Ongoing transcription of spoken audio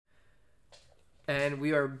And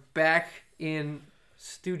we are back in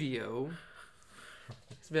studio.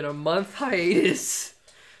 It's been a month hiatus,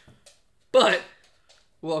 but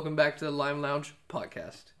welcome back to the Lime Lounge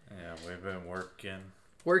podcast. Yeah, we've been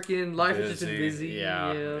Working, life has just been busy.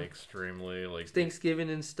 Yeah, extremely. Like Thanksgiving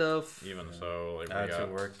and stuff. Even so, like I had to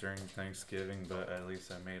work during Thanksgiving, but at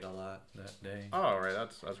least I made a lot that day. Oh, right,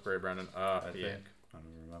 that's great, Brandon. I think. I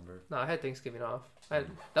don't remember. No, I had Thanksgiving off. That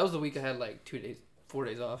was the week I had like 4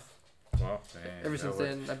 days off. Well, ever since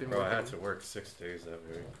then, I've been working. working. I had to work 6 days that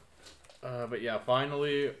week. But yeah,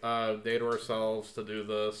 finally, day to ourselves to do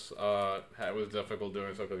this. It was difficult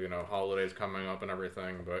doing so because, holidays coming up and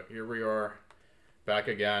everything. But here we are, back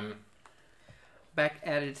again. Back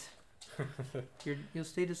at it. You'll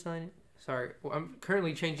stay to sign it. Sorry, well, I'm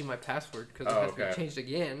currently changing my password because it has to be changed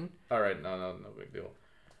again. All right, no big deal.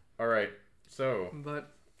 All right, so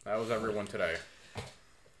but how was everyone today?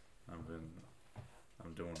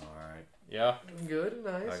 I'm doing all right. Yeah. Good,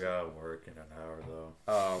 nice. I gotta work in an hour though.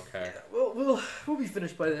 Oh, okay. Yeah, we'll be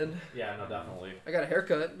finished by then. Yeah, no, definitely. I got a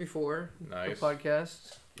haircut before the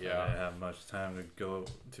podcast. Yeah. I didn't have much time to go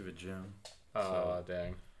to the gym. Oh,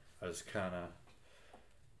 dang. I just kind of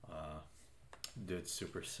did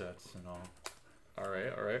supersets and all. All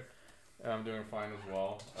right. I'm doing fine as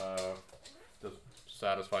well. Just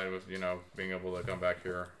satisfied with, being able to come back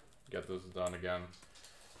here, get this done again.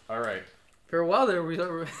 All right. For a while there,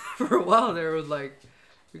 it was like,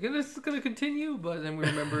 we're gonna continue, but then we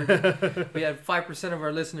remembered we had 5% of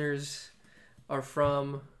our listeners are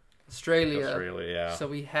from Australia. Australia, yeah. So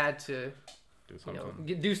we had to do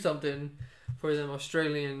something. Do something for them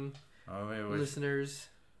Australian listeners.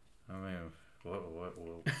 I mean, what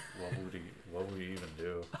would we even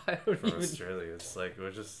do for Australia? It's like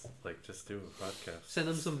we'll just do a podcast. Send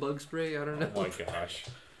them some bug spray. I don't know. Oh my gosh.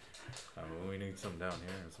 We need some down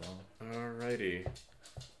here as well. Alrighty.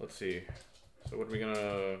 Let's see. So what are we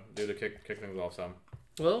gonna do to kick things off, Sam?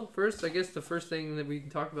 Well, first, I guess the first thing that we can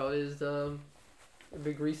talk about is the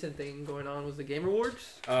big recent thing going on was the Game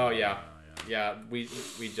Awards. Oh yeah. Yeah, we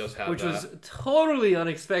just had which that. Was totally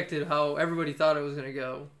unexpected how everybody thought it was gonna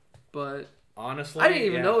go, but honestly, I didn't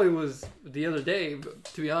even know it was the other day.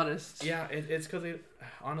 To be honest, yeah, it's because they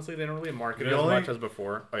don't really market it as much as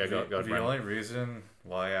before. Oh yeah, go ahead. The only reason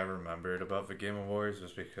why I remembered about the Game Awards was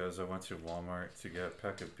because I went to Walmart to get a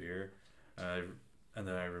pack of beer, and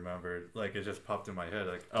then I remembered, like, it just popped in my head,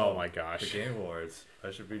 like, oh my gosh, the Game Awards, I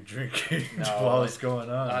should be drinking while it's going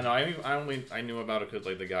on. No, I knew about it because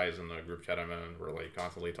like the guys in the group chat I'm in were like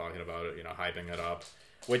constantly talking about it, hyping it up.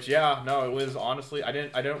 Which it was honestly I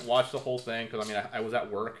didn't watch the whole thing because I was at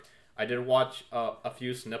work. I did watch a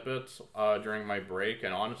few snippets during my break,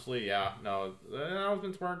 and honestly, the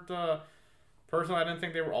announcements weren't. Personally, I didn't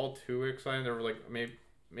think they were all too exciting. There were like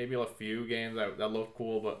maybe a few games that looked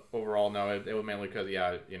cool, but overall, no, it was mainly because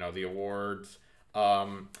the awards.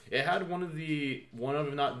 It had one of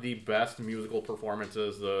if not the best musical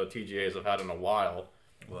performances the TGAs have had in a while.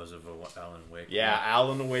 Was it Alan Wake? Yeah,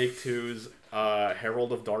 Alan Wake 2's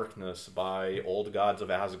Herald of Darkness by Old Gods of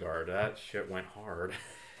Asgard. That shit went hard.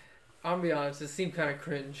 I'll be honest, it seemed kind of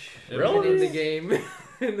cringe. Really? In the game,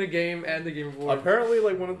 and the Game Award. Apparently,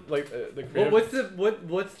 like one of the creative...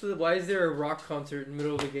 what's the why is there a rock concert in the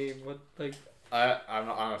middle of the game? What like? I'm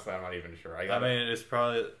not even sure. I mean, it's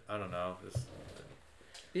probably I don't know.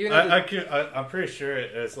 Even I'm pretty sure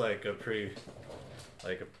it's like a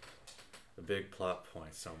big plot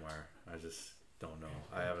point somewhere. I just don't know.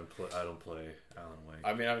 I don't play Alan Wake.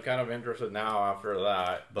 I mean, I'm kind of interested now after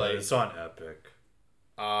that. But it's on Epic.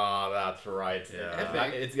 That's right. Yeah.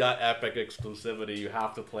 Epic. It's got Epic exclusivity. You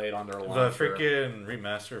have to play it on their launcher. The freaking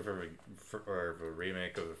remaster or a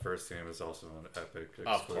remake of the first game is also on Epic exclusive.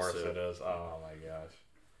 Of course it is. Oh my gosh.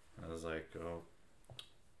 I was like,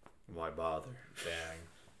 why bother? Dang.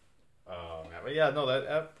 Oh man, but yeah, no,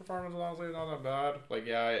 that performance was honestly not that bad. Like,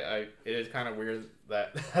 it is kind of weird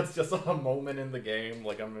that that's just a moment in the game.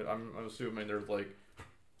 Like, I'm assuming there's like,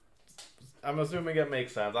 I'm assuming it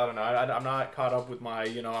makes sense. I don't know. I'm not caught up with my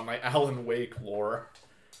my Alan Wake lore.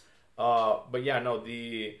 But yeah, no,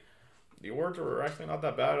 the awards were actually not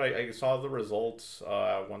that bad. I saw the results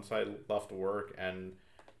once I left work, and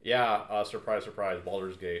yeah, surprise,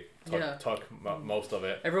 Baldur's Gate took most of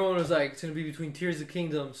it. Everyone was like, it's going to be between Tears of the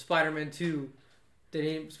Kingdom, Spider-Man 2.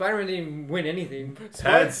 Spider-Man didn't even win anything.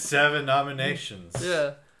 Had 7 nominations.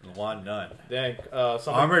 Yeah. And won none. Dang.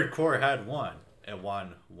 Armored Core had 1 and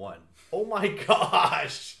won 1. Oh my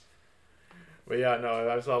gosh. But yeah, no,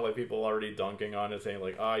 I saw like people already dunking on it, saying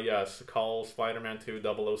like, yes, call Spider-Man 2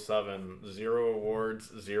 007, 0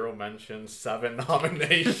 awards, 0 mentions, 7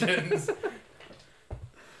 nominations.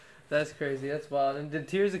 That's crazy. That's wild. And did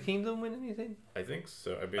Tears of Kingdom win anything? I think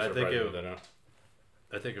so. I'd be I surprised think if it- it didn't.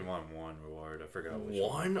 I think it won one reward. I forgot which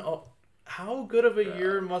One? Oh, how good of a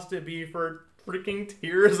year must it be for freaking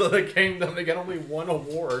Tears of the Kingdom to get only one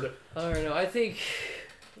award? I don't know. I think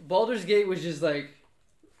Baldur's Gate was just like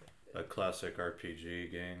A classic RPG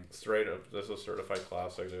game. Straight up, this is a certified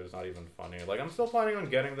classic. Dude, it's not even funny. Like, I'm still planning on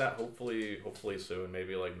getting that. Hopefully soon.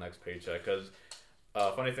 Maybe like next paycheck. Cause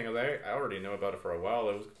funny thing is, I already knew about it for a while.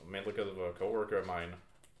 It was mainly because of a coworker of mine.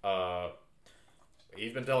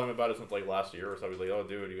 He's been telling me about it since like last year or so. He's like, "Oh,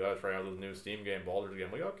 dude, you gotta try out this new Steam game, Baldur's Gate."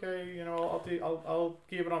 I'm like, "Okay, I'll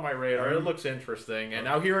keep it on my radar. It looks interesting." And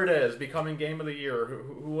now here it is, becoming game of the year.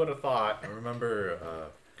 Who would have thought? I remember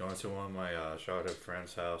going to one of my childhood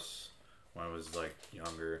friend's house when I was like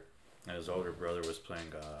younger, and his older brother was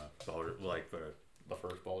playing Baldur, like The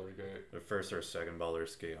first Baldur's Gate. the first or second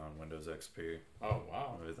Baldur's Gate on Windows XP. Oh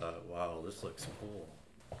wow. And we thought, wow, this looks cool.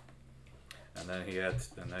 And then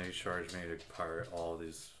he charged me to pirate all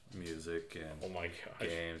these music Oh and my gosh.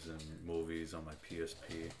 games and movies on my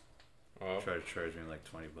PSP. Oh. Tried to charge me like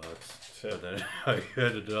 $20, but then I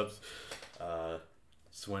ended up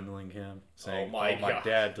swindling him, saying, my my God.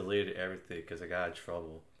 dad deleted everything because I got in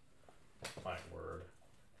trouble. My word.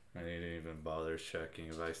 And he didn't even bother checking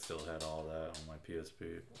if I still had all that on my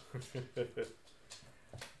PSP.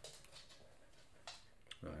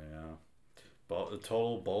 But yeah. The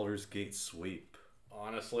total Baldur's Gate sweep.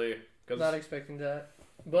 Honestly, because not expecting that.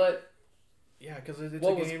 But yeah, because it's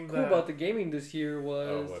what a was game cool that about the gaming this year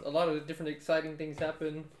was what? a lot of different exciting things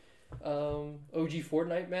happened. OG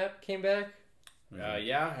Fortnite map came back.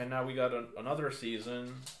 yeah, and now we got another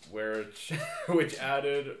season which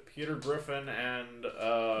added Peter Griffin and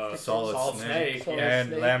Solid Snake. And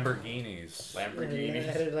Snake. Lamborghinis. They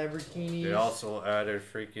added Lamborghinis. They also added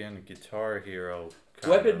freaking Guitar Hero.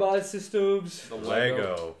 Weapon mod systems. the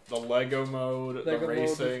Lego. the Lego mode, Lego the mode.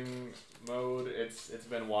 racing mode. It's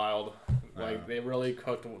been wild. Like they really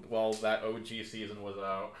cooked while that OG season was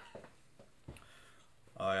out.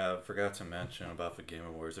 I forgot to mention about the Game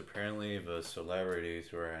Awards. Apparently, the celebrities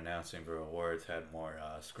who are announcing the awards had more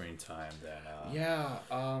screen time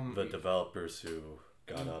than the developers who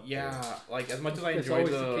got up there. Like as much as I It's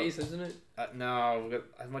enjoyed always the case, isn't it? no,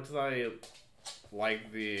 as much as I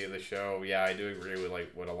like the show, yeah, I do agree with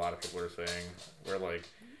like what a lot of people are saying. We're like,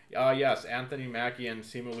 yes, Anthony Mackie and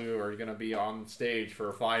Simu Liu are gonna be on stage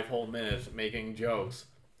for 5 whole minutes making jokes.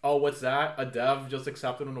 Oh, what's that? A dev just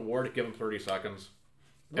accepted an award. Give him 30 seconds.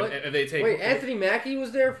 What? If they take Wait, Anthony Mackie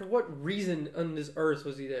was there? For what reason on this earth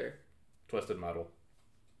was he there? Twisted Metal.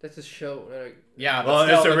 That's a show. Yeah, Well, but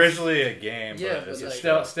it's still, originally a game, Yeah, but it's but a like-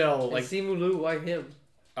 show. still Like like Simu Liu, why him?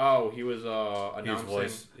 oh, he was announcing.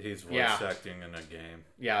 He's voice Yeah. acting in a game.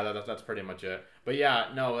 Yeah, that's pretty much it. But yeah,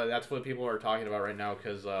 no, that's what people are talking about right now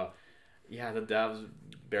because yeah, the devs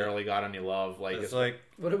barely got any love. Like It's like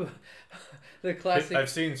What about the classic? I've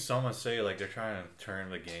seen someone say like they're trying to turn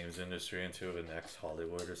the games industry into the next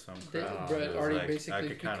Hollywood or something. Brett already I basically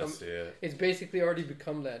could kind of become- see it. It's basically already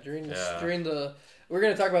become that during the Yeah. We're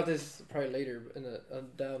gonna talk about this probably later in the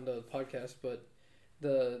down the podcast, but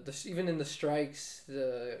the even in the strikes,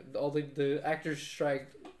 all the actors strike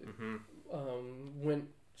hmm went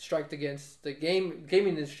striked against the gaming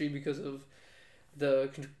industry because of the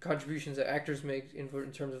contributions that actors make in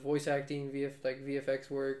terms of voice acting, VFX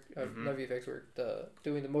work, not VFX work,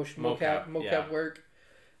 doing the mocap yeah. work.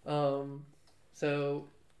 So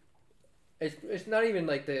it's not even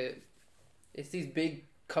like it's these big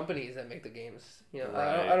companies that make the games. You know,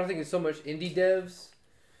 Right. I don't think it's so much indie devs,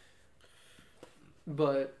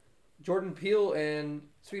 but Jordan Peele and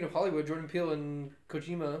speaking of Hollywood, Jordan Peele and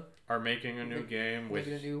Kojima are making a new game, which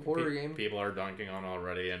making a new horror game. people are dunking on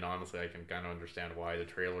already, and honestly, I can kind of understand why the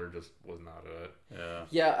trailer just was not it. Yeah.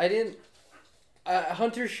 Yeah, I didn't.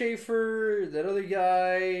 Hunter Schafer, that other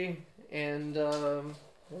guy, and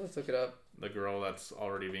let's look it up. The girl that's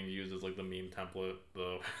already being used as like the meme template,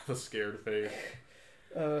 the scared face.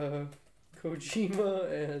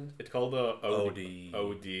 Kojima and It's called the OD.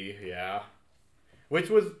 OD, yeah. Which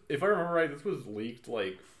was, if I remember right, this was leaked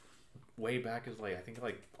like way back as like I think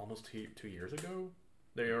like almost 2 years ago.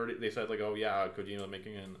 They said like, oh yeah, Kojima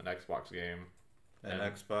making an Xbox game. An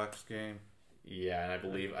Xbox game. Yeah, and I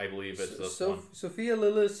believe it's this one. Sophia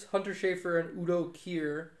Lillis, Hunter Schafer, and Udo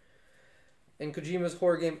Kier. And Kojima's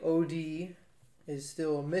horror game OD is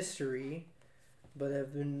still a mystery, but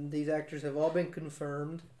these actors have all been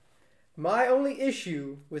confirmed. My only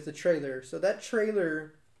issue with the trailer, so that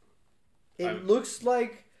trailer, it looks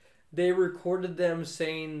like they recorded them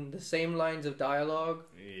saying the same lines of dialogue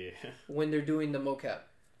Yeah. when they're doing the mocap.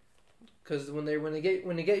 because when they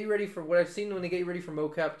get you ready for what I've seen, when they get you ready for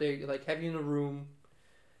mocap, they like have you in a room.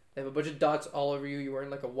 They have a bunch of dots all over you. You're wearing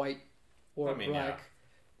like a white or black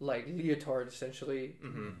like leotard essentially,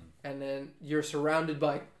 and then you're surrounded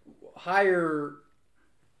by higher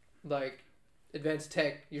like advanced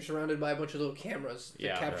tech. You're surrounded by a bunch of little cameras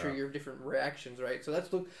that capture your different reactions, right? So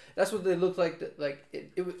that's what they look like.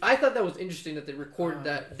 I thought that was interesting that they recorded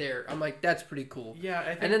that there. I'm like, that's pretty cool.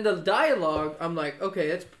 Yeah, and then the dialogue, I'm like, okay,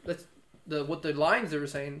 that's what the lines they were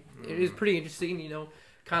saying. It is pretty interesting, you know.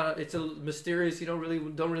 Kind of, it's a mysterious. You don't really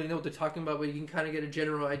know what they're talking about, but you can kind of get a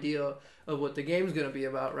general idea of what the game's gonna be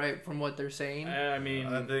about, right? From what they're saying. I mean,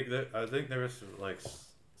 I think there's like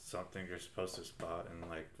something you're supposed to spot in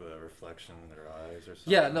like the reflection in their eyes or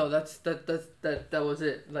something. Yeah, no, that was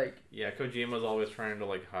it. Like, yeah, Kojima's always trying to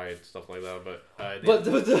like hide stuff like that, but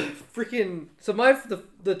the freaking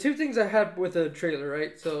the two things I had with the trailer,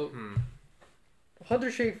 right? So,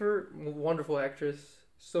 Hunter Schafer, wonderful actress.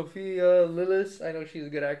 Sophia Lillis, I know she's a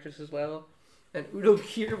good actress as well. And Udo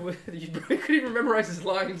Kier, you couldn't even memorize his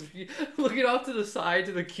lines. Looking off to the side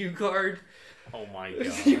to the cue card. Oh my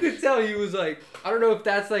god. You could tell he was like, I don't know if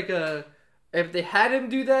that's like if they had him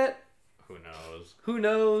do that. Who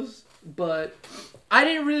knows? But I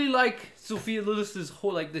didn't really like Sophia Lillis'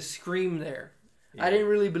 whole, like, the scream there. Yeah. I didn't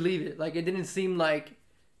really believe it. Like, it didn't seem like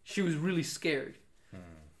she was really scared.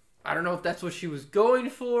 I don't know if that's what she was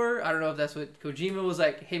going for. I don't know if that's what Kojima was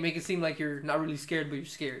like, hey, make it seem like you're not really scared, but you're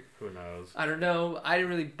scared. Who knows? I don't know. I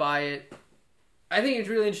didn't really buy it. I think it's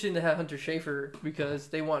really interesting to have Hunter Schafer because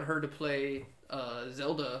they want her to play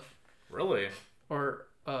Zelda. Really? Or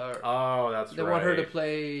oh, that's right. They want her to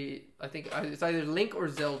play, I think it's either Link or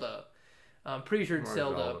Zelda. I'm pretty sure it's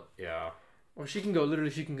Zelda. Yeah. Or she can go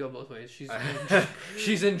both ways.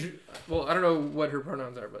 She's in, well, I don't know what her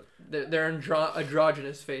pronouns are, but they're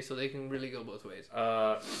androgynous face, so they can really go both ways.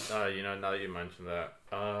 You know, now that you mentioned that,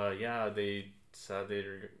 yeah, they said they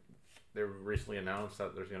recently announced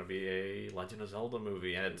that there's going to be a Legend of Zelda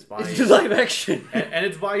movie, and it's by live action, and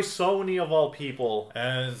it's by Sony of all people,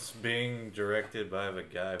 and it's being directed by the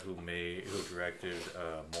guy who directed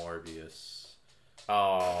Morbius.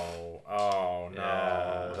 Oh no,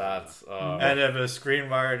 yeah. That's and if a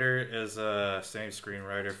screenwriter is same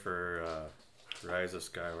screenwriter for Rise of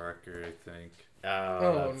Skywalker, I think.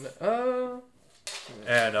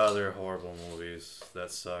 And other horrible movies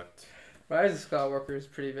that sucked. Rise of Skywalker is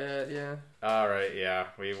pretty bad, yeah. All right, yeah,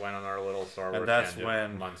 we went on our little Star Wars and that's tangent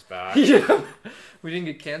when months back. Yeah, we didn't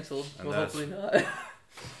get canceled. Well, hopefully not.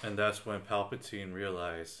 And that's when Palpatine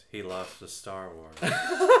realized he lost the Star Wars. The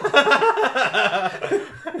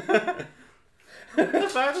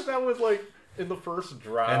fact that was like in the first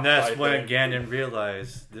draft. And that's when Ganon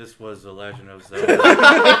realized this was the Legend of Zelda.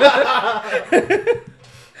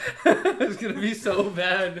 It's gonna be so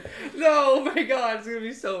bad. No, oh my god, it's gonna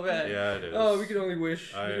be so bad. Yeah, it is. Oh, we can only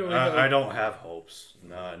wish. I don't have hopes.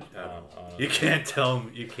 None. You can't tell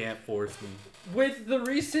me. You can't force me. With the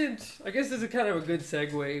recent, I guess this is kind of a good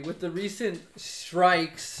segue. With the recent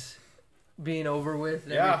strikes being over with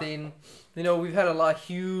and everything, you know, we've had a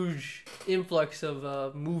huge influx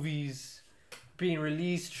of movies being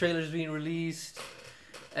released, trailers being released,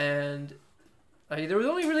 and there was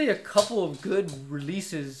only really a couple of good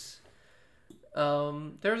releases.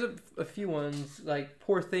 There was a few ones, like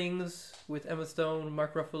Poor Things with Emma Stone,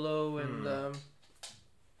 Mark Ruffalo, and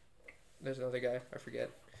there's another guy, I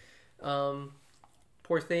forget.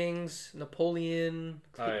 Poor Things, Napoleon,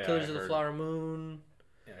 Killers of the Flower Moon.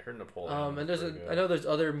 Yeah, I heard Napoleon. And I know there's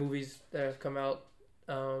other movies that have come out.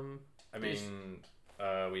 I mean,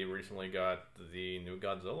 we recently got the new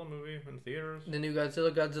Godzilla movie in theaters. The new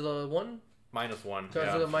Godzilla 1? -1.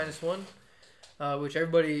 Godzilla -1, which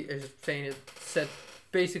everybody is saying is set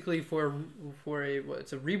basically for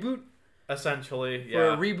it's a reboot. Essentially, yeah. For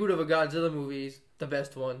a reboot of a Godzilla movie, is the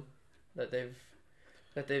best one that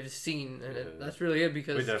they've seen, and that's really it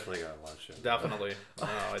because we definitely gotta watch it. Definitely. No,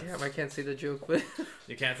 damn, I can't say the joke, but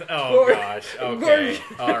you can't say. Oh gosh. Okay.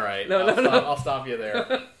 All right. No. I'll stop you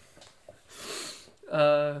there.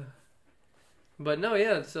 But no,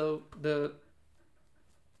 yeah. So the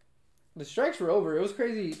strikes were over. It was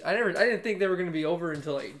crazy. I didn't think they were gonna be over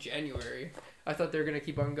until like January. I thought they were gonna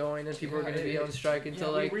keep on going, and people were gonna be on strike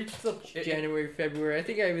until January, February. I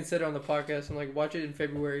think I even said it on the podcast. I'm like, watch it in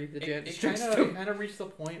February. It kind of reached the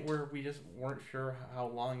point where we just weren't sure how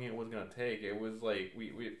long it was gonna take. It was like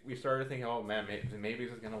we started thinking, oh man, maybe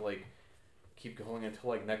this is gonna like keep going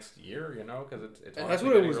until like next year, you know? Because it's and that's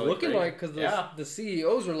what it was really looking crazy. Like. Because the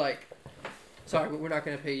CEOs were like, sorry, but we're not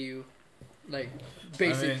gonna pay you like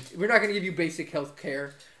basic. We're not gonna give you basic health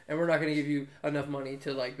care. And we're not going to give you enough money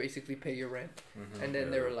to, like, basically pay your rent. Mm-hmm, and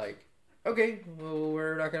then they were like, okay, well,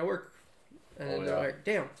 we're not going to work. And then they're like,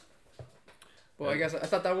 damn. Well, I guess I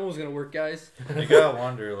thought that one was going to work, guys. You got to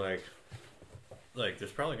wonder, like,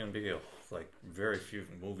 there's probably going to be, very few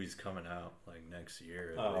movies coming out, next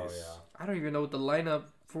year at least. Yeah. I don't even know what the lineup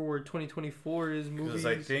for 2024 is, movies. Because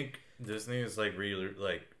I think Disney is,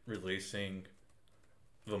 releasing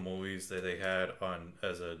the movies that they had on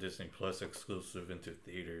as a Disney Plus exclusive into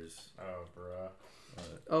theaters. Oh, bruh.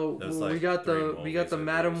 We got the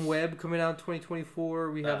Madam Web coming out in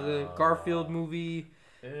 2024. We have the Garfield movie.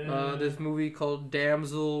 This movie called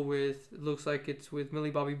Damsel looks like it's with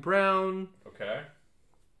Millie Bobby Brown. Okay.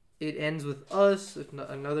 It Ends With Us,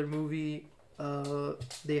 another movie.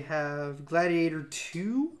 They have Gladiator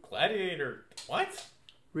 2. Gladiator, what?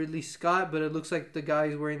 Ridley Scott, but it looks like the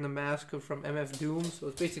guy's wearing the mask from MF Doom, so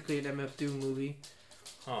it's basically an MF Doom movie.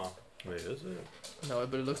 Huh. Wait, is it? No,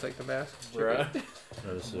 but it looks like the mask. Bruh.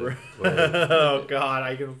 Oh, God,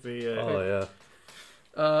 I can see it. Oh,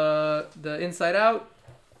 yeah. The Inside Out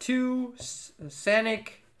 2,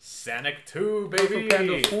 Sonic 2, baby.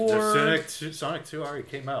 Panda 4. Sonic 2 already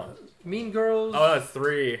came out. Mean Girls. Oh, that's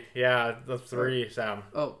 3. Yeah, that's 3, Sam.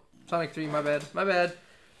 Oh, Sonic 3, my bad.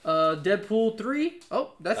 Deadpool 3.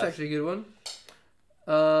 Oh, that's actually a good one.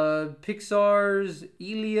 Pixar's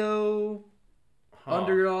Elio,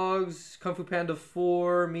 Underdogs, Kung Fu Panda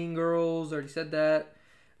 4, Mean Girls, already said that.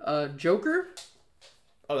 Joker.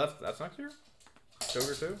 Oh, that's next year?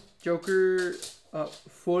 Joker 2? Joker,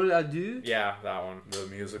 Folle à Deux. Yeah, that one. The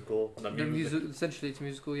musical. Essentially, it's a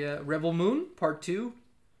musical, yeah. Rebel Moon, Part 2.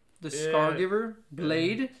 The Scargiver.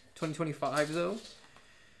 Blade, 2025, though.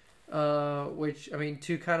 Which, I mean,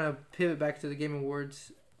 to kind of pivot back to the Game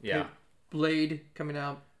Awards. Yeah. Blade coming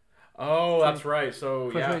out. Oh, that's right.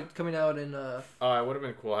 So, yeah. Coming out in... it would have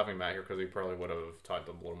been cool having Matt here because he probably would have talked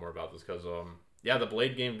a little more about this because, the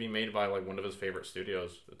Blade game being made by, one of his favorite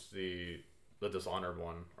studios. It's the Dishonored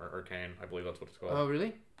one, or Arcane. I believe that's what it's called. Oh,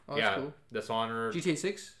 really? Oh, that's cool. Dishonored. GTA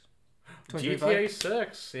 6? GTA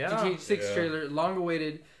 6, yeah. GTA 6 trailer, long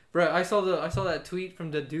awaited. Bro, I saw that tweet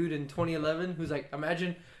from the dude in 2011 who's like,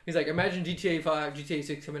 imagine GTA 5, GTA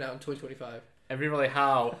 6 coming out in 2025. And people are like,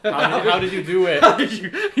 how? How did you do it?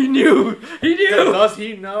 He knew. Does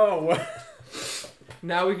he know?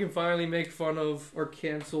 Now we can finally make fun of or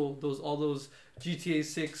cancel all those GTA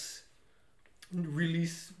 6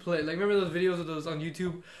 release play. Remember those videos of those on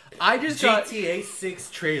YouTube? I just GTA 6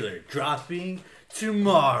 trailer dropping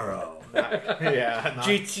tomorrow.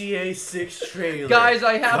 GTA 6 trailer. Guys,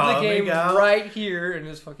 I have the game right here, and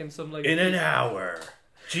it's fucking some in an hour.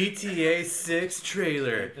 GTA 6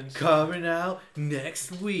 trailer coming out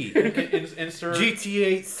next week. Insert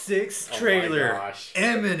GTA 6 trailer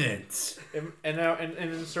imminent. And now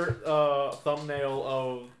insert thumbnail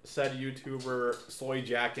of said YouTuber soy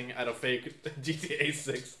jacking at a fake GTA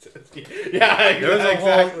 6. Yeah,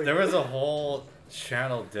 exactly. There was a whole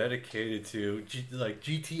channel dedicated to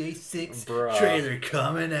GTA 6 trailer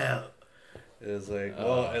coming out. It was like,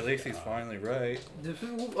 well, at least he's finally right.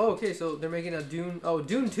 Oh, okay, so they're making a Dune. Oh,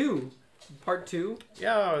 Dune 2, Part 2.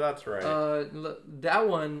 Yeah, that's right. That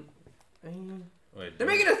one. Wait, they're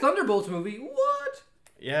making a Thunderbolts movie. What?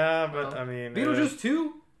 Yeah, but I mean, Beetlejuice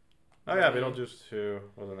 2. Oh yeah, Beetlejuice 2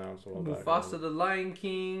 was announced a while back. Mufasa the Lion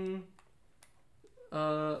King.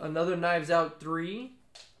 Another Knives Out 3.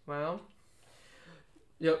 Wow.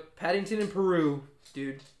 Yep, Paddington in Peru,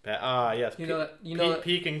 dude. Yes. You know that.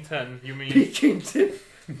 Peekington. You mean Peekington?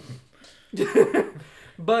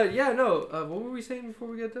 But yeah, no. What were we saying before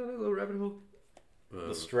we got down that little rabbit hole?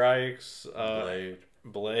 The Strikes.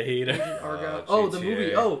 Blade. The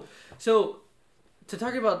movie. Oh, so to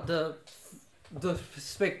talk about the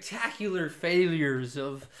spectacular failures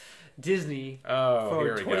of Disney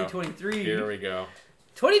for 2023. Here we go.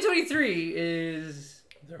 2023 is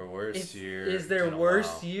their worst year. Is their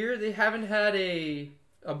worst year? They haven't had a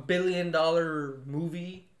 $1 billion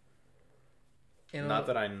movie. Not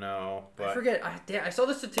that I know, but I forget. I saw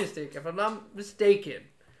the statistic. If I'm not mistaken,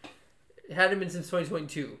 it hadn't been since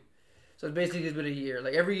 2022. So basically, it's been a year.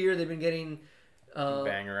 Every year, they've been getting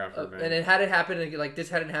banger after banger, and it hadn't happened. This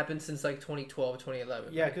hadn't happened since 2012,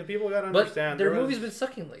 2011. Yeah, because people gotta understand. But their movies been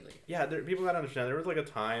sucking lately. Yeah, people gotta understand. There was a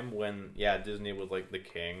time when Disney was the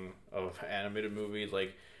king of animated movies.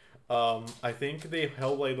 I think they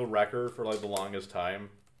held the record for the longest time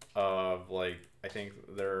of I think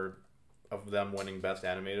of them winning best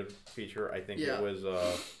animated feature. I think it was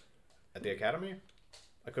at the Academy.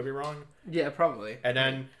 I could be wrong. Yeah, probably. And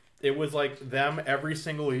then it was them every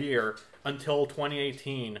single year until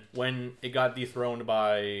 2018 when it got dethroned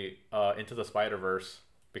by Into the Spider-Verse.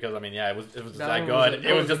 Because I mean, yeah, it was just that good.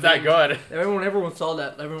 It was just that good. Everyone saw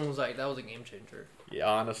that. Everyone was like, that was a game changer. Yeah,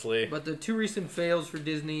 honestly. But the two recent fails for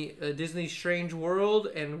Disney, Disney's Strange World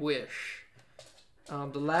and Wish.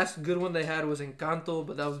 The last good one they had was Encanto,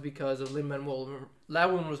 but that was because of Lin-Manuel.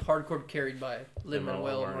 That one was hardcore carried by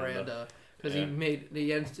Lin-Manuel Miranda because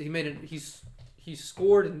he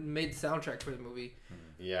scored and made the soundtrack for the movie.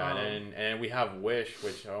 Yeah, and we have Wish,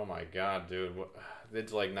 which oh my god, dude,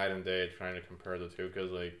 it's like night and day trying to compare the two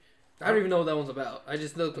because like I don't even know what that one's about. I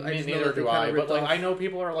just know. Neither do I. But like I know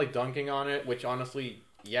people are like dunking on it, which honestly,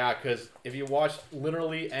 yeah, because if you watch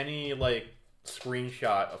literally any like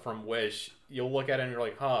screenshot from Wish, you'll look at it and you're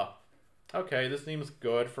like, huh, okay, this seems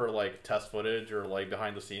good for like test footage or like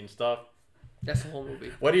behind the scenes stuff. That's the whole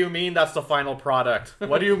movie. What do you mean that's the final product?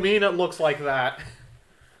 What do you mean it looks like that?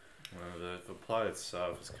 Well, the plot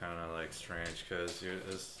itself is kind of like strange because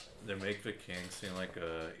they make the king seem like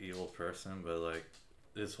a evil person, but like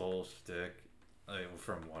this whole shtick, like,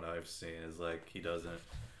 from what I've seen, is like he doesn't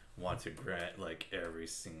want to grant like every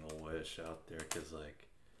single wish out there because like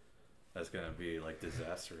that's gonna be like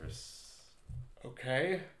disastrous.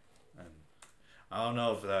 Okay. And I don't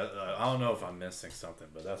know if I'm missing something,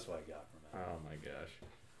 but that's what I got from that. Oh my gosh.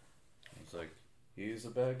 It's like he's a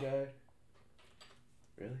bad guy.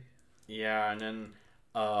 Really? Yeah, and then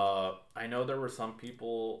I know there were some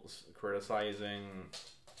people criticizing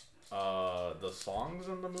the songs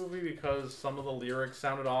in the movie because some of the lyrics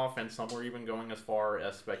sounded off, and some were even going as far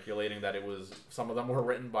as speculating that some of them were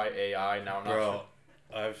written by AI. Now I'm not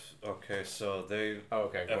sure. So they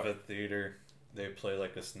at the theater they play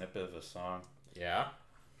like a snippet of a song. Yeah.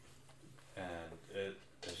 And it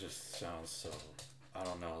just sounds so, I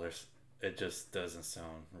don't know, it just doesn't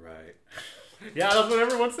sound right. Yeah, that's what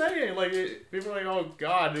everyone's saying. Like people are like, "Oh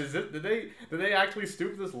God, did they actually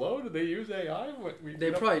stoop this low? Did they use AI?"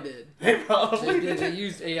 They probably did. They probably did. They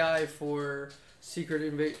used AI for Secret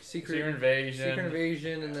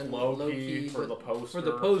Invasion, and then Loki for the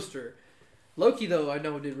poster. Loki though, I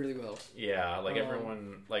know did really well. Yeah, like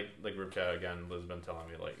everyone, like the group chat again has been telling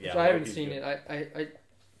me like, yeah. So I haven't seen it. I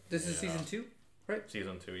this is season 2, right?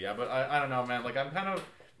 Season 2, yeah. But I don't know, man. Like I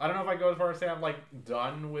don't know if I go as far as say I'm like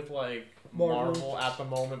done with like Marvel at the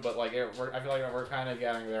moment, but like I feel like we're kind of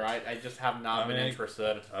getting there. I just have not been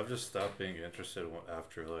interested. I've just stopped being interested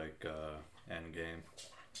after like Endgame.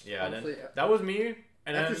 Yeah, then, that was me.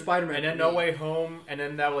 And after then Spider-Man, and then No Way Home, and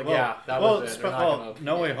then that was was it.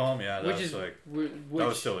 No Way Home, yeah, that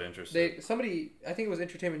was still interesting. I think it was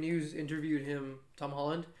Entertainment News interviewed him, Tom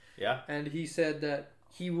Holland. Yeah, and he said that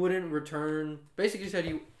he wouldn't return. Basically, said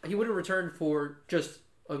he wouldn't return for just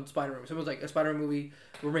a Spider-Man. Someone was like, a Spider-Man movie,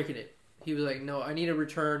 we're making it. He was like, no, I need a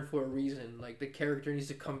return for a reason. Like the character needs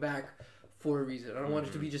to come back for a reason. I don't want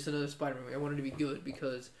it to be just another Spider-Man movie. I want it to be good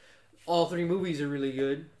because all 3 movies are really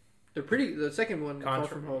good. They're pretty. The second one, Far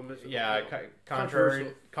From Home, is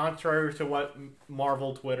contrary to what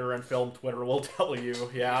Marvel Twitter and film Twitter will tell you.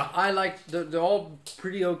 Yeah, I like they're all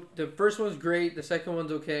pretty. The first one's great. The second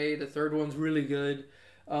one's okay. The third one's really good.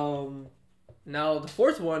 Now the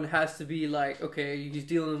fourth one has to be like, okay, he's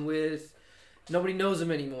dealing with nobody knows him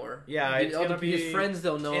anymore. Yeah, his friends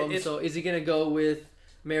don't know him. So is he gonna go with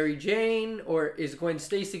Mary Jane, or is Gwen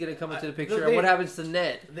Stacy going to come into the picture? And what happens to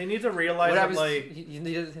Ned? They need to realize they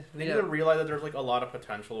need to realize that there's like a lot of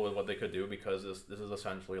potential with what they could do because this is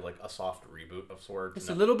essentially like a soft reboot of sorts. It's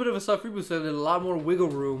a little bit of a soft reboot, so there's a lot more wiggle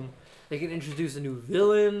room. They can introduce a new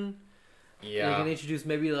villain. Yeah. They can introduce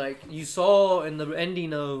maybe like you saw in the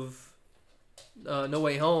ending of No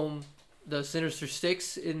Way Home, the Sinister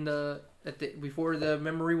Six before the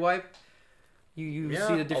memory wipe. You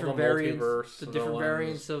see the different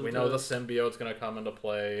variants of. We know the symbiote's gonna come into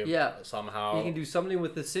play. Yeah, somehow you can do something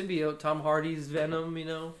with the symbiote. Tom Hardy's Venom, you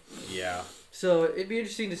know. Yeah. So it'd be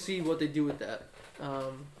interesting to see what they do with that,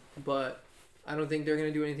 but I don't think they're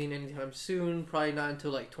gonna do anything anytime soon. Probably not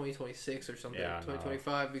until like 2026 or something. Yeah,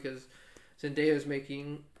 2025 because Zendaya's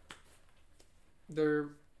making.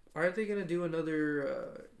 Aren't they gonna do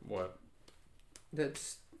another? What?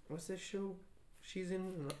 What's this show? She's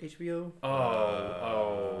in HBO.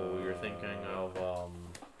 You're thinking of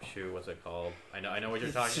what's it called? I know what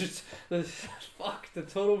you're talking. Fuck the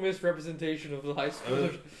total misrepresentation of the high school.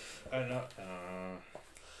 I know.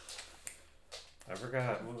 I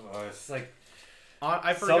forgot. It's like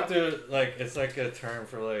I forgot. Something like it's like a term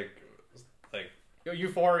for like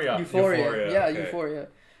Euphoria. Euphoria. Yeah, okay. Euphoria.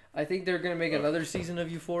 I think they're gonna make another season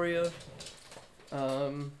of Euphoria.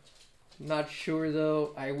 Not sure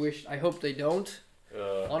though. I hope they don't.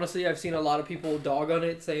 Honestly, I've seen a lot of people dog on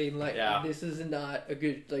it, saying like, "This is not a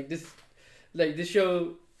good this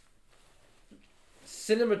show."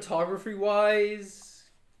 Cinematography wise,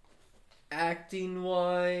 acting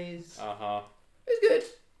wise, it's good.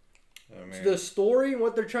 I mean, The story and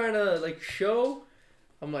what they're trying to like show,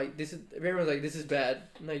 I'm like, this is. Everyone's like, this is bad.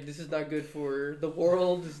 Like, this is not good for the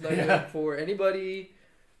world. This is not good for anybody.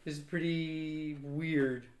 This is pretty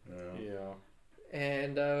weird. Yeah.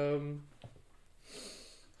 And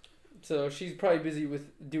so she's probably busy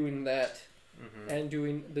with doing that and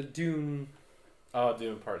doing the Dune. Oh,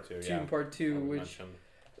 Dune Part 2. Dune Part 2, which mentioned.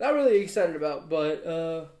 not really excited about,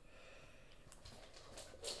 but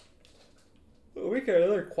we got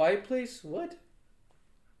another Quiet Place. What?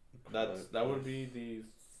 That would be the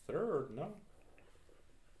third, no?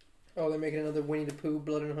 Oh, they're making another Winnie the Pooh,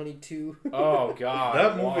 Blood and Honey 2. Oh God,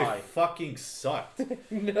 that movie why? fucking sucked.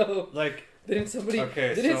 No. Like, Didn't somebody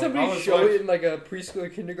so somebody show it in like a preschool or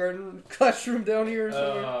kindergarten classroom down here or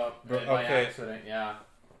something? By accident, yeah.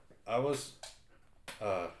 I was.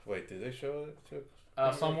 Wait, did they show it too?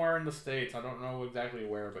 Somewhere in the States. I don't know exactly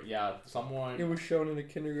where, but yeah, someone. It was shown in a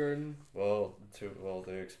kindergarten. Well,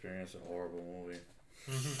 they experienced a horrible movie.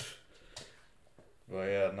 But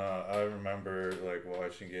yeah, no, I remember like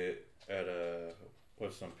watching it at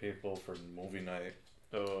with some people for movie night.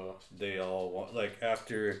 They all like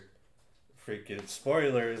after freaking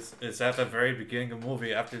spoilers. It's at the very beginning of the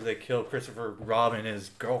movie after they kill Christopher Robin and his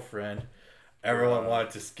girlfriend. Everyone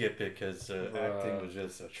wanted to skip it because the acting was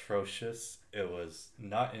just atrocious. It was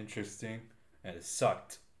not interesting and it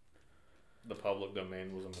sucked. The public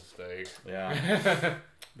domain was a mistake. Yeah,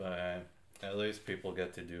 but at least people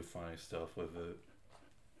get to do funny stuff with it.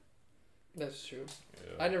 That's true.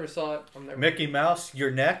 Yeah. I never saw it. I'm never. Mickey Mouse,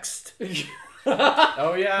 you're next.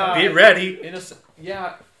 Oh yeah. Be ready.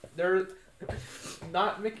 They're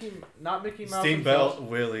not Mickey Mouse. Steamboat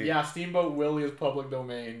Willie. Yeah, Steamboat Willie is public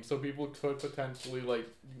domain, so people could potentially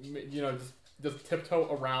just tiptoe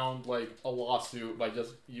around like a lawsuit by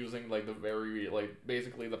just using like the very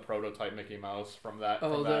basically the prototype Mickey Mouse from that.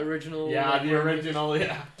 Oh, the original. Yeah, like, the original.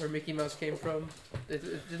 Yeah. Where Mickey Mouse came from.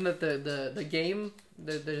 Isn't that the game?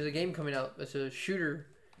 There's a game coming out. It's a shooter.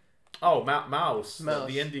 Oh, Mouse.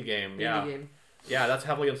 The indie game. The yeah. indie game. Yeah, that's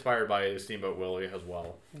heavily inspired by Steamboat Willie as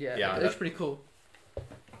well. Yeah, it's pretty cool.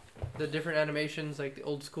 The different animations, like the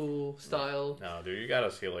old school style. No, dude, you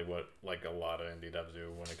gotta see what a lot of indie devs do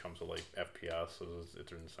when it comes to FPS.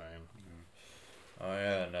 It's insane. Oh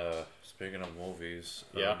yeah, and speaking of movies,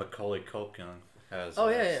 Macaulay Culkin has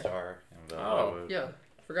a star in the Hollywood. Yeah,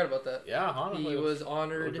 forgot about that. Yeah, honestly, he was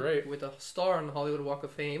honored with a star on the Hollywood Walk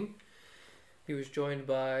of Fame. He was joined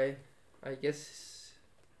by, I guess,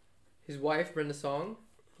 his wife Brenda Song,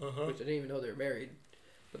 which I didn't even know they were married,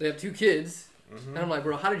 but they have 2 kids. And I'm like,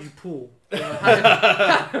 bro, how did you pull?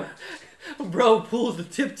 Bro pulled the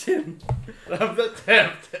Tipton. The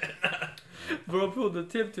Tipton. Bro pulled the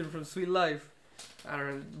Tipton from Sweet Life. I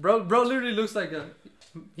don't know. Bro literally looks like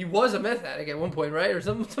he was a meth addict at one point, right? Or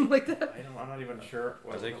something like that. I'm not even sure.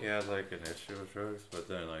 I think he had like an issue with drugs, but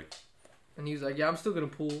then like... And he was like, yeah, I'm still gonna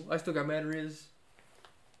pull. I still got mad riz.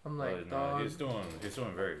 I'm like, no, he's doing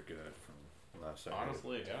very good from last time.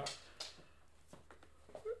 Honestly, yeah.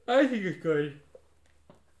 I think it's good.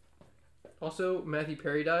 Also, Matthew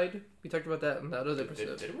Perry died. We talked about that in that other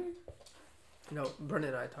episode. Did we? No,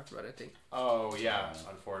 Brendan and I talked about it, I think. Oh, yeah,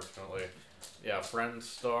 unfortunately. Yeah, Friends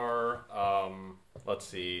star. Let's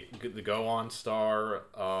see. The Go On star.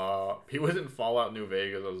 He was in Fallout New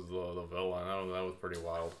Vegas as the villain. That was pretty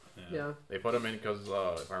wild. Yeah. They put him in because,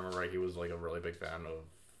 if I remember right, he was like a really big fan of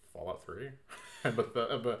Fallout 3.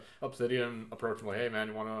 but Obsidian approached him like, hey man,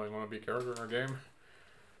 you wanna be a character in our game?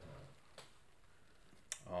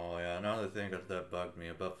 Oh yeah, another thing that bugged me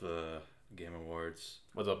about the Game Awards.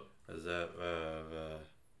 What's up? Is that the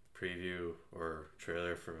preview or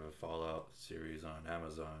trailer for the Fallout series on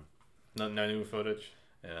Amazon? No new footage.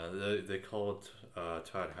 Yeah, they called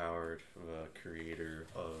Todd Howard the creator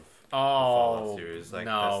of the Fallout series. Like,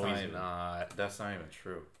 no, he's not. That's not even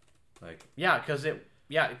true. Like,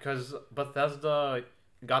 because Bethesda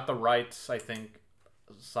got the rights, I think,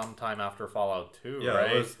 sometime after Fallout 2,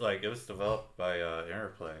 right? It was developed by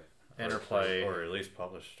Interplay, or at least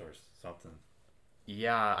published or something.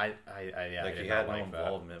 Yeah, he had no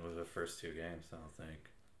involvement with the first 2 games. I don't think.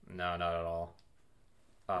 No, not at all.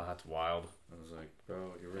 Oh, that's wild. I was like,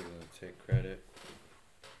 bro, you're really gonna take credit?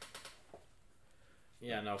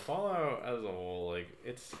 Yeah, no, Fallout as a whole,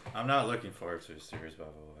 it's... I'm not looking forward to a series, by the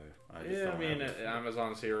way. I mean,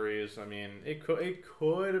 Amazon series, I mean, it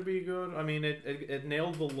could be good. I mean, it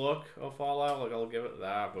nailed the look of Fallout, I'll give it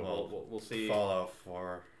that, but we'll see. Fallout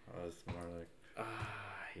 4 was more like...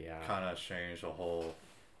 yeah. Kind of changed the whole...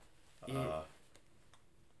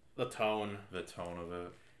 the tone. The tone of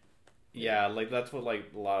it. Yeah, like that's what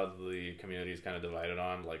like a lot of the community is kind of divided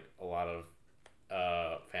on. Like a lot of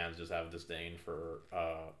fans just have disdain for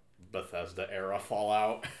Bethesda era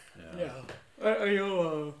Fallout. Yeah. I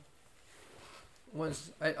know.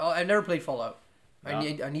 I've never played Fallout. No?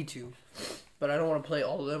 I need to, but I don't want to play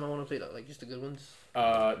all of them. I want to play like just the good ones.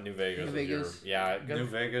 New Vegas. New Vegas. New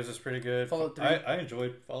Vegas is pretty good. Fallout 3. I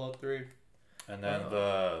enjoyed Fallout 3. And then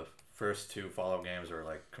the first 2 Fallout games are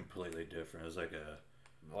like completely different. It was like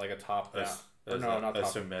a top down. Not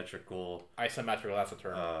asymmetrical. Isometrical, that's a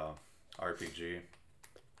term. RPG.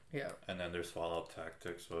 Yeah. And then there's Fallout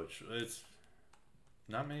Tactics, which it's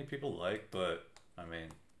not many people like, but I mean,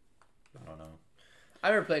 I don't know. I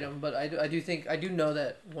never played them, but I do know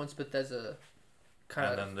that once Bethesda kind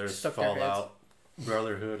of. And then there's stuck Fallout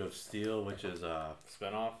Brotherhood of Steel, which is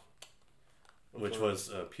spinoff, which was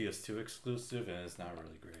a PS2 exclusive, and it's not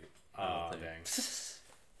really great. Dang.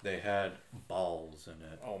 They had balls in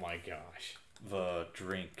it. Oh my gosh. The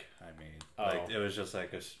drink, I mean, like it was just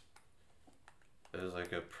like it was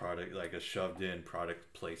like a product, like a shoved in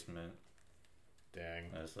product placement.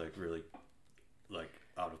 Dang. That's like really, like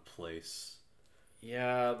out of place.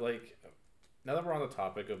 Yeah, like now that we're on the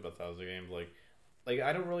topic of Bethesda games, like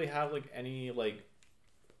I don't really have like any like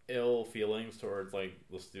ill feelings towards like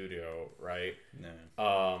the studio, right?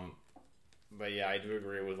 No. But yeah, I do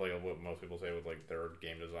agree with like what most people say with like their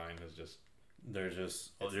game design is just they're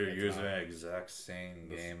using the exact same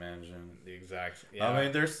game engine. The exact. Yeah. I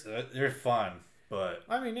mean, they're fun, but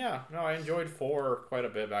I mean, yeah, no, I enjoyed 4 quite a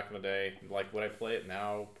bit back in the day. Like, would I play it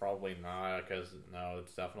now? Probably not, because no,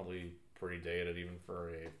 it's definitely pretty dated even for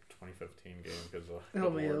a 2015 game. Because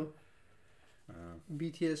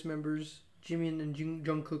BTS members Jimin and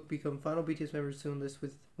Jungkook become final BTS members to enlist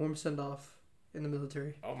with warm send off in the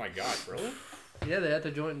military. Oh my gosh, really? Yeah, they had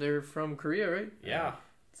to join. They're from Korea, right? Yeah.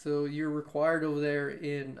 So you're required over there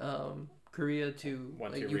in Korea to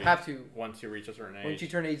have to once you reach a certain age. Once you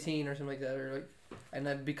turn 18 or something like that, or like, and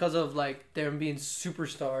then because of like them being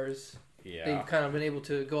superstars, they've kind of been able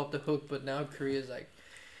to go up the hook. But now Korea's like,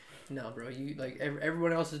 no, bro, you like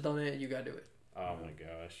everyone else has done it, you gotta do it. Oh my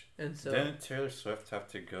gosh! And so didn't Taylor Swift have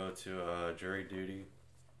to go to jury duty?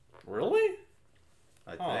 Really?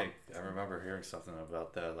 I think I remember hearing something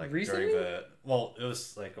about that. Like recently? it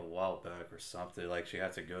was like a while back or something. Like she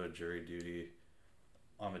had to go to jury duty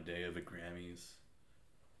on the day of the Grammys.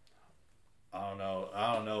 I don't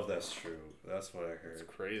know if that's true. That's what I heard. It's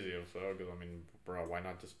crazy if so, because I mean, bro, why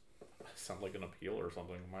not just sound like an appeal or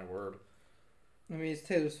something? My word. I mean, it's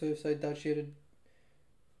Taylor Swift, so I doubt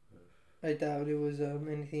it was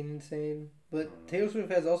anything insane. But Taylor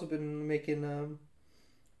Swift has also been making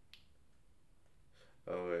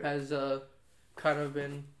has kind of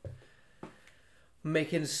been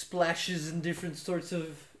making splashes in different sorts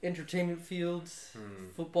of entertainment fields.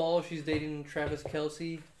 Football, she's dating Travis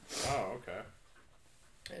Kelce. Oh, okay.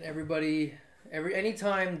 And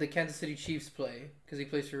anytime the Kansas City Chiefs play, because he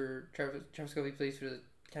plays for Travis Kelce plays for the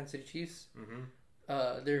Kansas City Chiefs.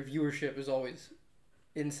 Their viewership is always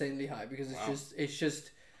insanely high because it's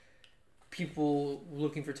just people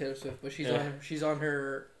looking for Taylor Swift. But she's on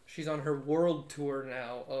her world tour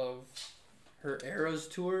now of her Eras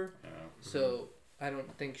tour. So I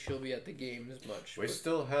don't think she'll be at the games much. We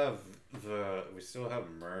still have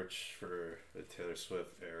merch for the Taylor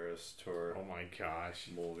Swift Eras tour. Oh my gosh,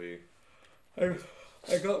 movie. I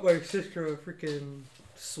got my sister a freaking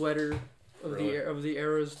sweater of the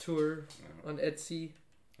Eras tour on Etsy.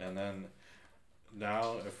 And then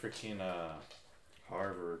now a freaking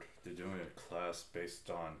Harvard, they're doing a class based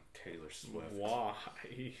on Taylor Swift. Why?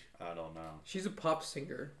 I don't know. She's a pop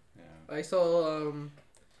singer. Yeah. I saw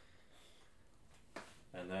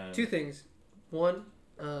and then 2 things. One,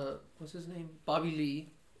 what's his name? Bobby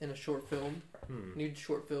Lee in a short film. New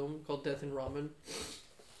short film called Death and Ramen.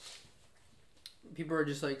 People are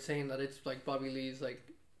just like saying that it's like Bobby Lee's like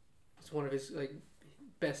it's one of his like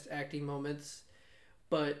best acting moments.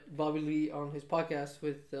 But Bobby Lee on his podcast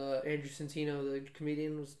with Andrew Centino, the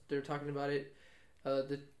comedian, they're talking about it.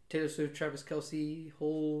 The Taylor Swift, Travis Kelce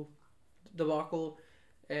whole debacle,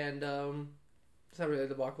 and it's not really a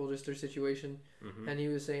debacle, just their situation. And he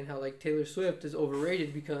was saying how like Taylor Swift is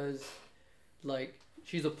overrated because like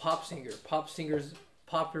she's a pop singer. Pop singers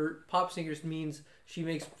means she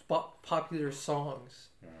makes popular songs.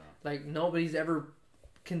 Like nobody's ever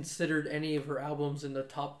considered any of her albums in the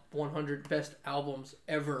top 100 best albums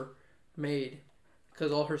ever made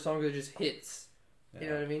because all her songs are just hits. You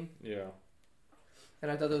know what I mean? Yeah.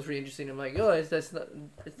 And I thought that was really interesting. I'm like, oh, it's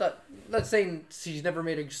not saying she's never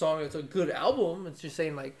made a song that's a good album. It's just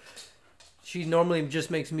saying like she normally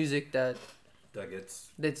just makes music that's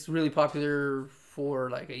really popular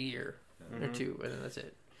for like a year. or two, and then that's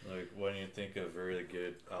it. Like, when you think of really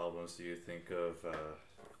good albums, do you think of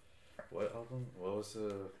what album? What was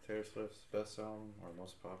Taylor Swift's best album or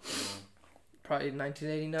most popular one? Probably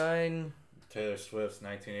 1989. Taylor Swift's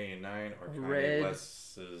 1989 or Kanye Red.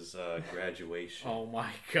 West's Graduation. Oh my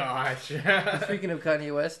gosh. Speaking of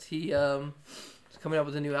Kanye West, he is coming out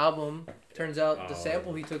with a new album. Turns out the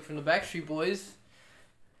sample he took from the Backstreet Boys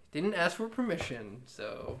didn't ask for permission,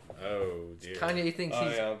 so Oh dear. Kanye thinks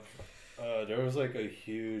he's... yeah. There was like a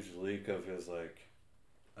huge leak of his like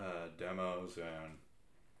demos and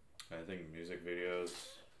I think music videos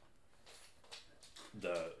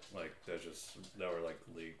that were like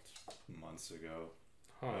leaked months ago.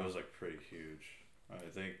 Huh. It was like pretty huge. I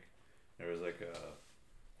think there was like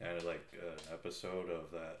an episode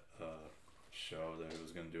of that show that he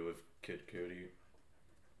was gonna do with Kid Cudi.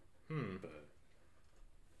 But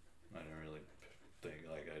I didn't really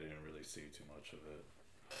I didn't really see too much of it.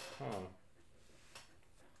 Huh.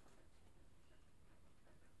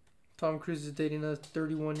 Tom Cruise is dating a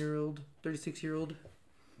 36-year-old.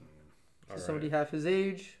 Somebody Alright. half his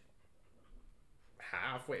age.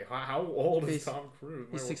 Half? Wait, how old is He's- Tom Cruise?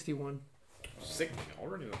 He's 61. 60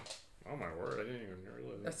 already? Oh my word, I didn't even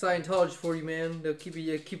realize That's that. Scientology for you, man. They'll keep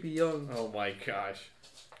you young. Oh my gosh.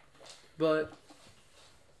 But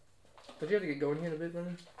you have to get going here in a bit,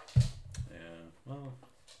 man. Yeah. Well.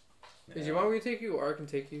 Is your mom going to take you, or I can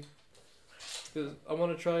take you? Because I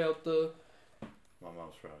want to try out the... My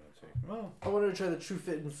mom's probably gonna take. Well. I wanted to try the True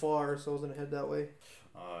Fit and Far, so I was going to head that way.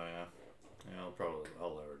 Oh yeah. Yeah.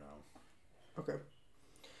 I'll let her know. Okay.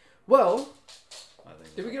 Well, I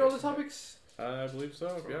think. did we get all the topics? I believe so,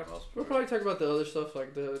 For the yeah. most We'll part. probably talk about the other stuff,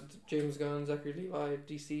 like the James Gunn, Zachary Levi,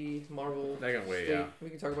 DC, Marvel. That can wait, State. yeah. We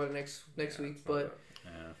can talk about it next Yeah, week, it's not but...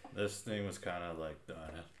 Yeah. This thing was kind of like done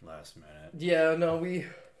at last minute. Yeah, no,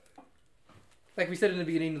 like we said in the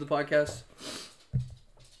beginning of the podcast,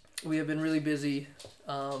 we have been really busy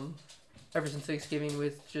ever since Thanksgiving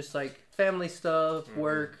with just like family stuff,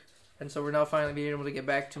 work, and so we're now finally being able to get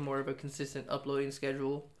back to more of a consistent uploading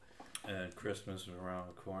schedule. And Christmas is around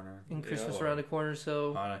the corner. And Christmas Yeah. around the corner,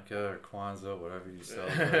 so Hanukkah or Kwanzaa, whatever you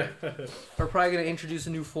celebrate. we're probably going to introduce a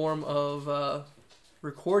new form of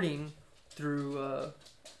recording through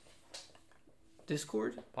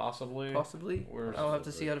Discord, Possibly. possibly. Or I'll have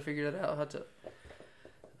to see how to figure that out, how to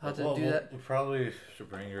Well, do that. You probably should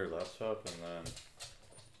bring your laptop and then,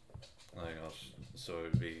 so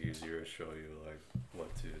it'd be easier to show you like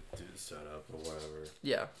what to do, set up or whatever.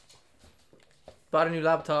 Yeah. Bought a new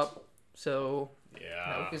laptop, so now we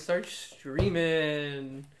Yeah. can start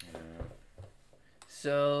streaming. Yeah.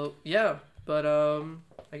 So yeah, but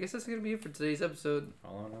I guess that's gonna be it for today's episode.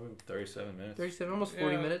 How long have we? 37 minutes. 37, almost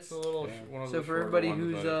 40 Yeah, minutes. it's a little Yeah. one of So the for shorter everybody ones,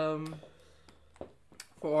 who's but-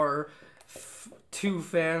 for our 2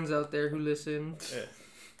 fans out there who listen, Yeah.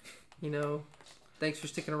 you know, thanks for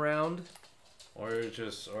sticking around. Or you're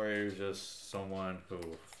just someone who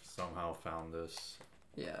somehow found this.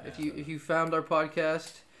 Yeah, Yeah. if you found our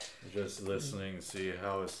podcast, You're just listening, see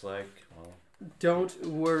how it's like. Well, don't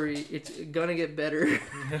worry, it's gonna get better.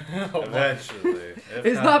 eventually. If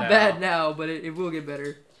It's not now. bad now, but it will get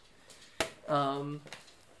better.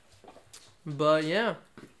 But yeah,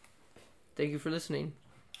 thank you for listening.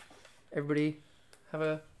 Everybody, have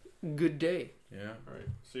a good day. Yeah. Alright,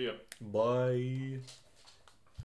 see ya. Bye.